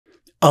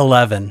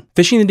11.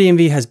 Fishing the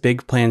DMV has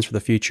big plans for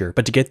the future,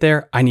 but to get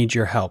there, I need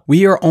your help.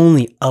 We are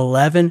only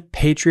 11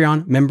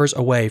 Patreon members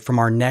away from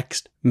our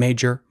next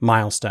major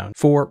milestone.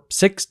 For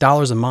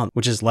 $6 a month,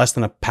 which is less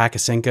than a pack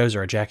of Senkos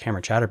or a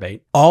jackhammer chatterbait,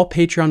 all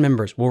Patreon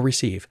members will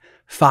receive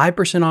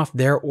 5% off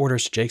their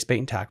orders to Jake's Bait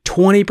and Tackle,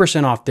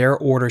 20% off their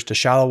orders to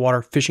Shallow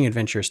Water Fishing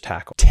Adventures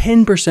Tackle,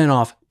 10%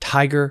 off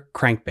Tiger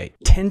Crankbait,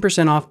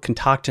 10% off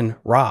Catoctin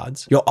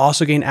rods. You'll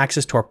also gain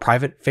access to our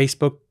private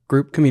Facebook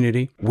group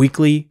community,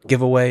 weekly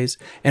giveaways,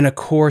 and of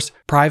course,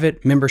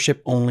 private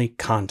membership only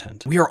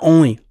content. We are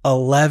only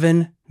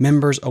 11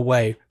 members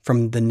away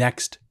from the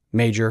next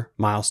major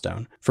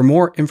milestone. For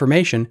more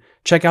information,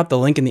 check out the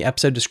link in the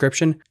episode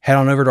description. Head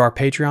on over to our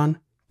Patreon.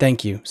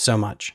 Thank you so much.